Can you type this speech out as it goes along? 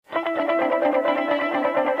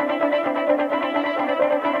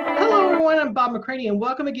Bob McCraney, and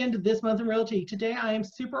welcome again to This Month in Realty. Today, I am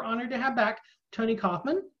super honored to have back Tony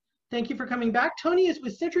Kaufman. Thank you for coming back. Tony is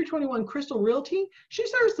with Century 21 Crystal Realty. She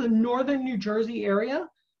serves the northern New Jersey area.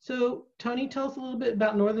 So, Tony, tell us a little bit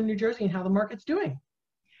about northern New Jersey and how the market's doing.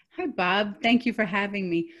 Hi, Bob. Thank you for having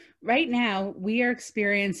me. Right now, we are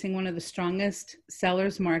experiencing one of the strongest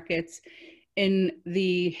sellers markets in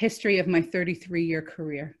the history of my 33-year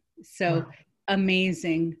career. So Wow.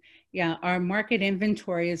 amazing. Yeah, our market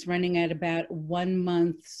inventory is running at about 1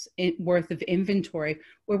 month's worth of inventory,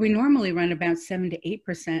 where we normally run about 7 to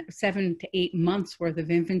 8 months worth of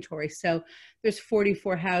inventory. So there's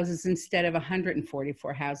 44 houses instead of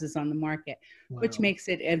 144 houses on the market, which Wow. makes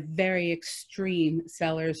it a very extreme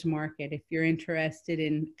seller's market. If you're interested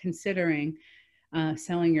in considering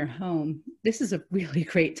selling your home, this is a really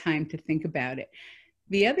great time to think about it.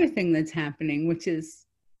 The other thing that's happening, which is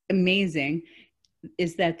amazing,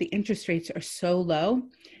 is that the interest rates are so low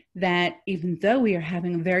that even though we are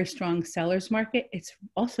having a very strong seller's market, it's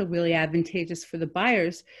also really advantageous for the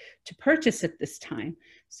buyers to purchase at this time.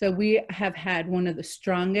 So we have had one of the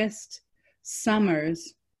strongest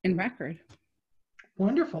summers in record.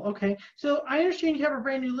 Wonderful. Okay. So I understand you have a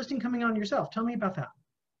brand new listing coming on yourself. Tell me about that.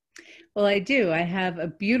 Well, I do. I have a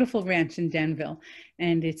beautiful ranch in Denville,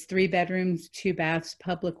 and it's 3 bedrooms, 2 baths,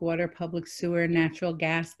 public water, public sewer, natural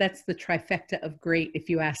gas. That's the trifecta of great, if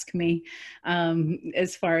you ask me,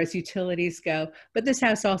 as far as utilities go. But this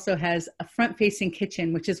house also has a front-facing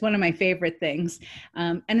kitchen, which is one of my favorite things,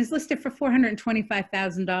 and is listed for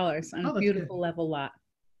 $425,000 on a beautiful level lot.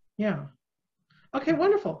 Yeah. Okay,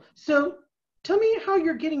 wonderful. So tell me how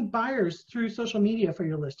you're getting buyers through social media for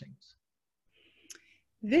your listings.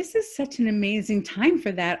 This is such an amazing time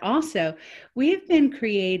for that also. We've been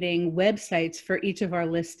creating websites for each of our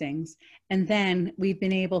listings, and then we've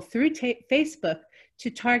been able through Facebook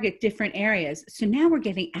to target different areas. So now we're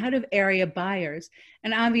getting out of area buyers,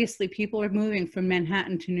 and obviously people are moving from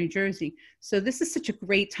Manhattan to New Jersey. So this is such a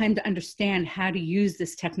great time to understand how to use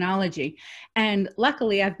this technology. And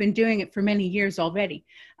luckily I've been doing it for many years already.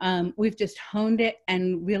 We've just honed it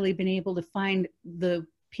and really been able to find the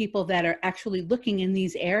people that are actually looking in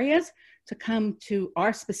these areas to come to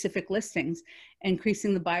our specific listings,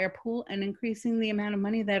 increasing the buyer pool and increasing the amount of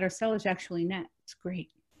money that our sellers actually net. It's great.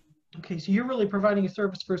 Okay, so you're really providing a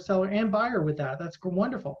service for seller and buyer with that. That's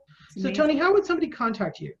wonderful. So Tony, how would somebody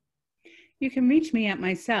contact you? You can reach me at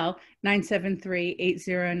my cell,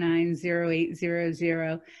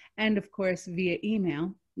 973-809-0800, and of course via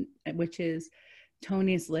email, which is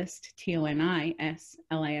tonyslist, TONISLIST,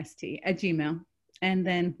 @gmail. And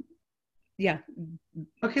then, yeah.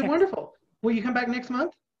 Okay, wonderful. Will you come back next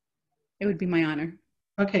month? It would be my honor.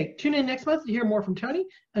 Okay, tune in next month to hear more from Tony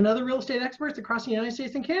and other real estate experts across the United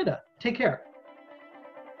States and Canada. Take care.